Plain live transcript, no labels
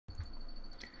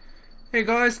Hey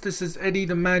guys, this is Eddie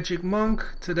the Magic Monk.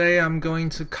 Today I'm going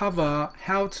to cover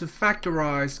how to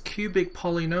factorize cubic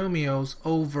polynomials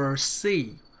over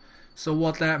C. So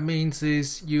what that means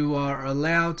is you are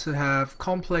allowed to have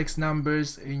complex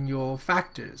numbers in your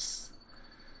factors.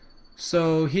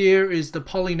 So here is the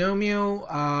polynomial.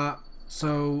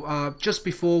 Just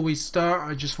before we start,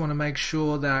 I just want to make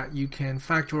sure that you can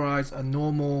factorize a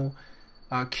normal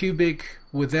cubic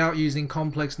without using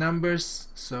complex numbers.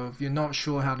 So if you're not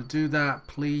sure how to do that,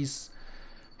 please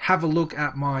have a look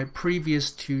at my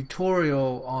previous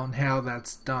tutorial on how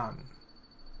that's done.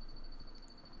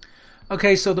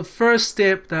 Okay, so the first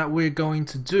step that we're going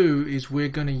to do is we're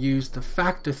going to use the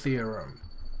factor theorem,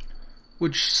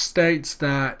 which states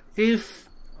that if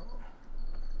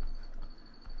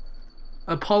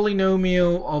a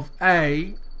polynomial of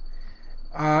a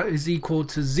is equal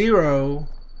to 0,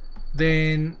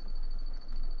 then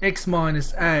x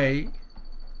minus a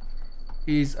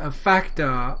is a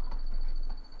factor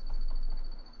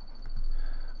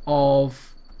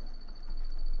of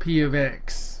p of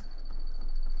x.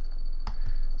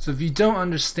 So if you don't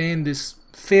understand this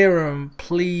theorem,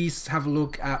 please have a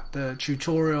look at the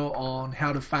tutorial on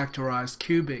how to factorize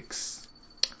cubics.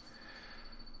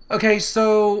 Okay,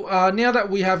 so now that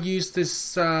we have used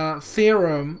this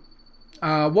theorem,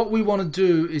 what we want to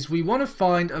do is we want to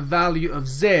find a value of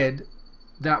z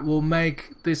that will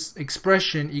make this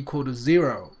expression equal to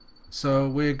 0. So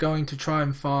we're going to try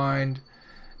and find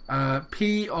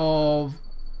p of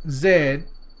z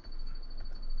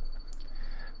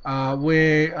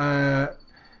where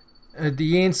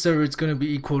the answer is going to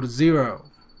be equal to 0.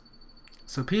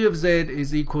 So p of z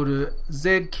is equal to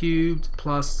z cubed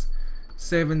plus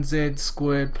 7z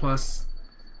squared plus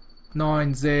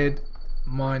 9z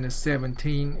minus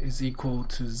 17 is equal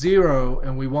to 0,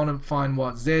 and we want to find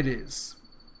what z is.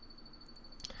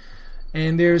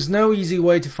 And there's no easy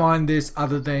way to find this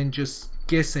other than just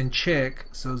guess and check.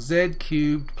 So z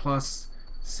cubed plus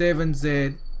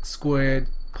 7z squared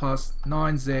plus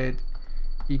 9z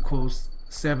equals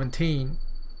 17.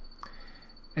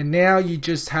 And now you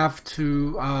just have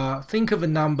to think of a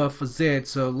number for z.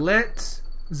 So let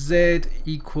z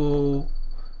equal,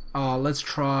 let's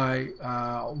try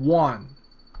 1.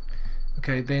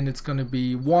 Okay, then it's going to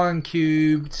be 1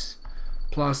 cubed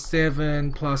plus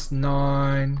 7 plus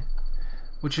 9,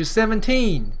 which is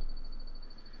 17.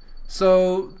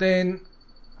 So then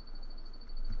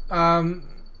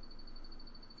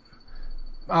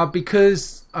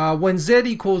because when z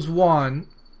equals 1,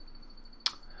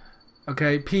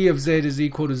 okay, p of z is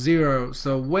equal to 0.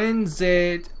 So when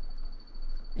z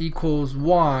equals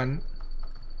 1,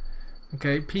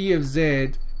 okay, p of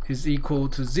z is equal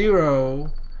to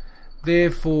 0.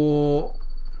 Therefore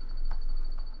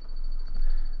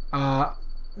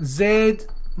z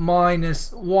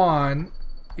minus 1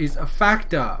 is a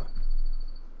factor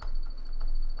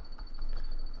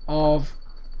of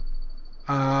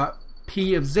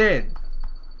p of z.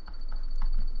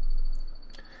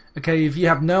 Okay, if you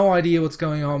have no idea what's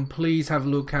going on, please have a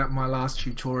look at my last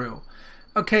tutorial.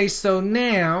 Okay, so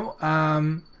now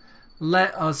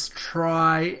let us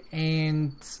try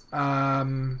and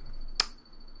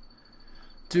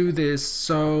do this.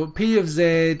 So p of z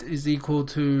is equal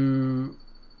to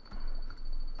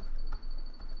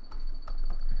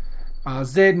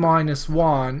z minus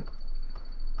 1,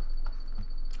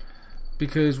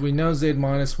 because we know z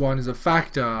minus 1 is a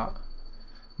factor,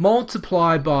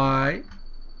 multiplied by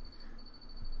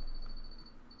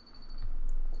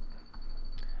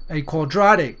a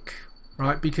quadratic,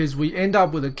 right? Because we end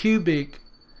up with a cubic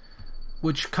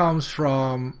which comes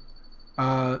from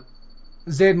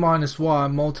z minus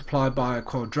 1 multiplied by a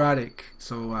quadratic.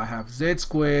 So I have z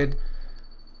squared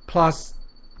plus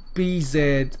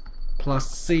bz plus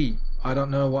c. I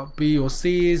don't know what b or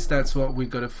c is. That's what we've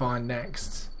got to find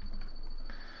next.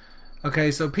 Okay,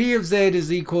 so p of z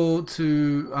is equal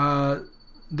to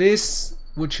this,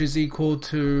 which is equal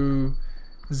to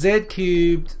z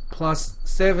cubed plus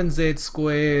 7z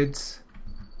squared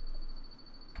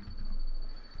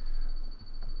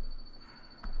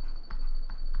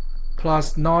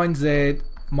plus 9z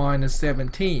minus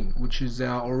 17, which is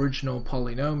our original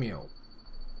polynomial.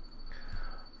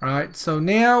 Right, so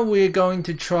now we're going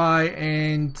to try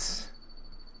and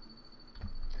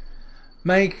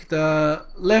make the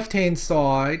left hand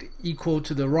side equal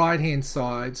to the right hand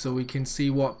side so we can see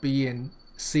what b and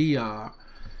c are.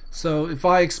 So if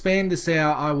I expand this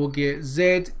out, I will get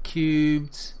z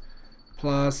cubed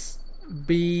plus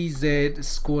bz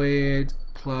squared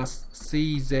plus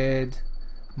cz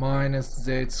minus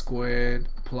z squared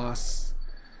plus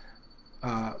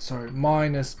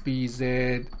minus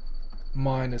bz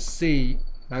minus c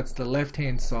That's the left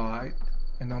hand side.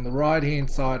 And on the right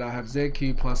hand side I have z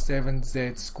cubed plus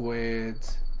 7z squared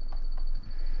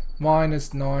minus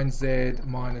 9z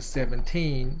minus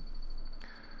 17.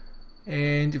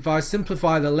 And if I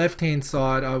simplify the left hand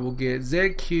side, I will get z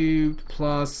cubed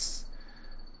plus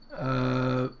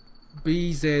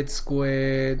bz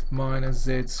squared minus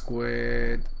z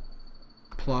squared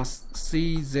plus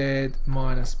cz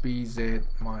minus bz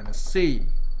minus c.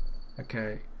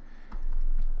 Okay,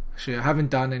 actually I haven't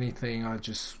done anything, I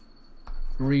just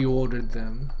reordered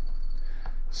them.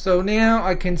 So now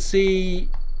I can see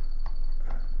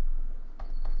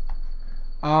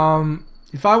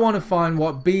if I want to find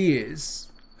what b is,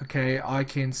 okay, I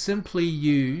can simply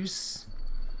use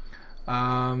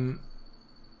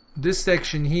this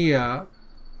section here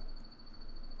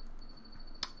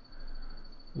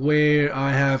where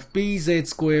I have bz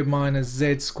squared minus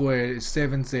z squared is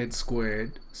 7z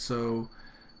squared. So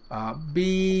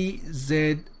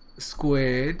bz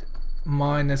squared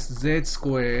minus z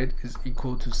squared is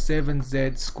equal to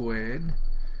 7z squared.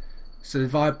 So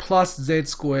if I plus z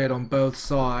squared on both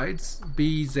sides,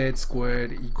 bz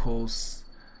squared equals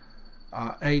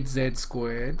 8z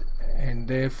squared, and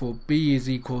therefore b is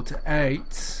equal to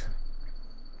 8.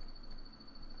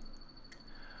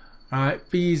 Alright,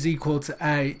 b is equal to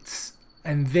 8,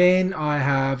 and then I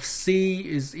have c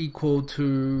is equal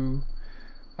to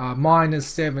minus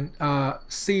 7,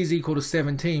 c is equal to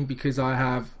 17 because I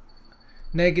have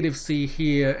negative c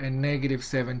here and negative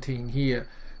 17 here.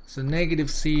 So negative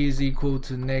c is equal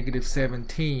to negative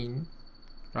 17,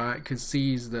 right? Because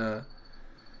c is the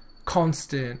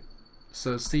constant,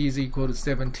 so c is equal to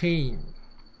 17.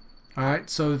 Alright,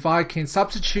 so if I can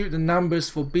substitute the numbers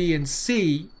for b and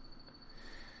c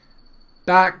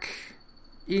back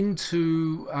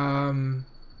into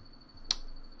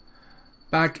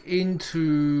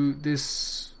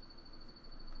this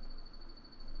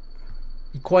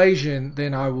equation,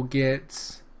 then I will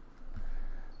get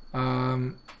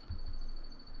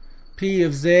P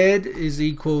of z is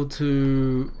equal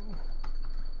to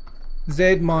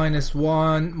z minus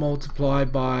 1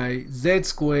 multiplied by z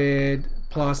squared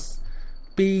plus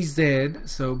bz,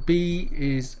 so b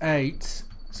is 8,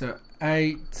 so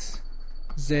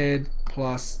 8z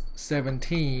plus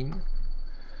 17.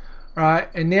 Right,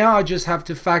 and now I just have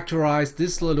to factorize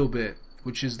this little bit,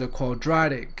 which is the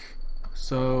quadratic.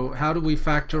 So how do we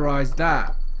factorize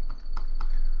that?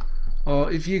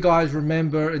 If you guys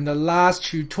remember in the last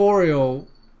tutorial,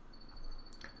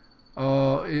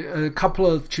 a couple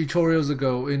of tutorials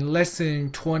ago, in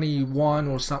lesson 21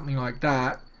 or something like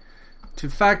that, to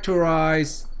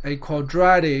factorize a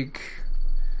quadratic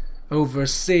over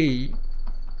c,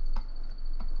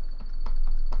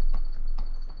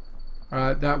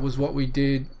 that was what we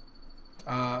did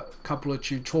a couple of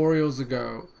tutorials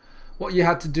ago. What you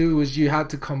had to do is you had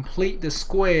to complete the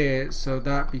square, so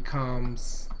that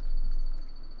becomes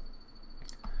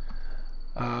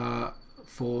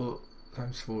 4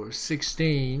 times 4 is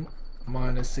 16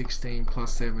 minus 16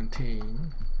 plus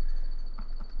 17,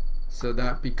 so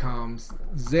that becomes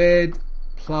z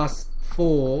plus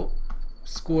 4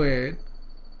 squared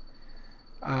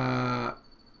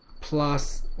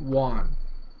plus 1.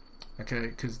 Okay,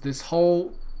 because this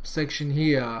whole section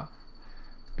here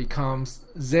becomes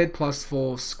z plus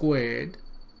 4 squared.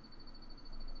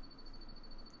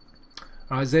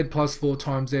 Z plus 4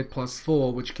 times z plus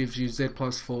 4, which gives you z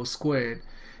plus 4 squared.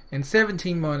 And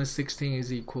 17 minus 16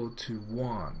 is equal to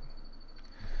 1.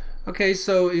 Okay,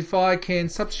 so if I can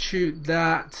substitute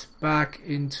that back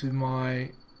into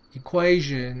my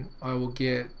equation, I will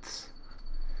get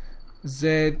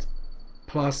z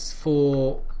plus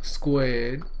 4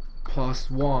 squared plus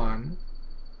 1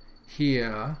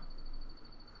 here,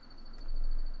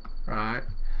 right?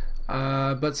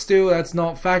 But still that's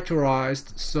not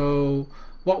factorized, so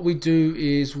what we do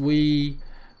is we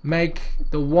make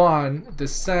the 1 the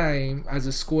same as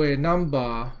a square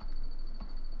number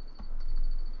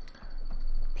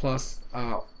plus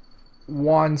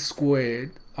 1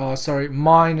 squared,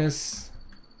 minus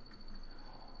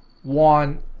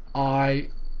 1i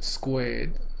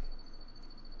squared,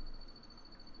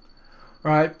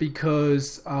 right?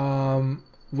 Because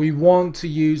we want to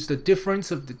use the difference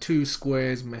of the two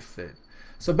squares method.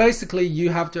 So basically you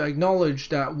have to acknowledge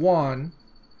that 1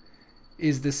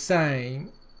 is the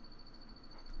same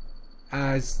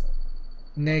as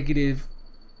negative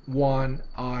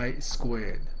 1i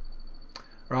squared,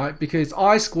 right? Because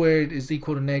I squared is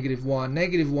equal to negative 1.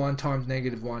 Negative 1 times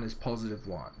negative 1 is positive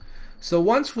 1. So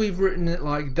once we've written it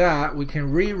like that, we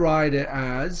can rewrite it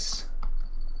as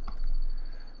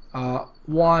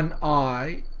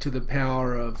 1i to the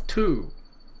power of 2,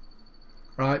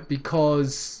 right?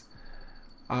 Because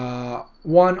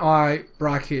 1i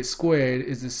bracket squared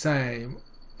is the same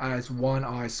as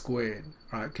 1i squared,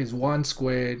 right? Because 1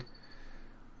 squared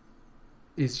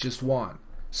is just 1.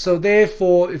 So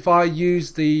therefore, if I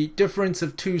use the difference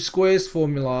of two squares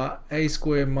formula, a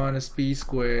squared minus b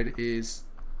squared is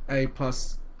a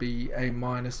plus b, a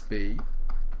minus b.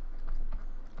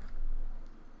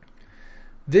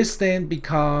 This then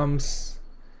becomes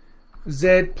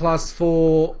z plus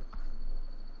 4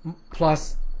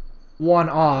 plus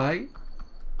 1i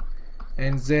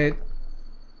and z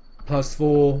plus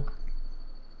 4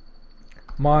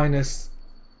 minus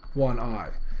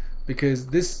 1i, because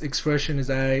this expression is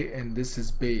a and this is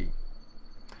b.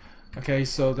 Okay,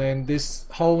 so then this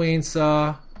whole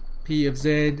answer p of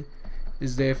z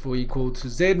is therefore equal to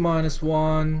z minus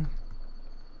 1,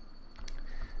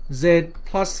 z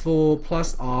plus 4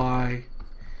 plus I,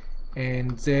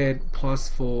 and z plus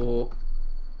 4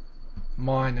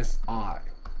 minus I.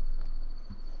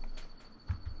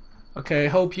 Okay,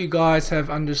 hope you guys have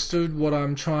understood what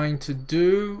I'm trying to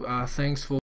do. Thanks for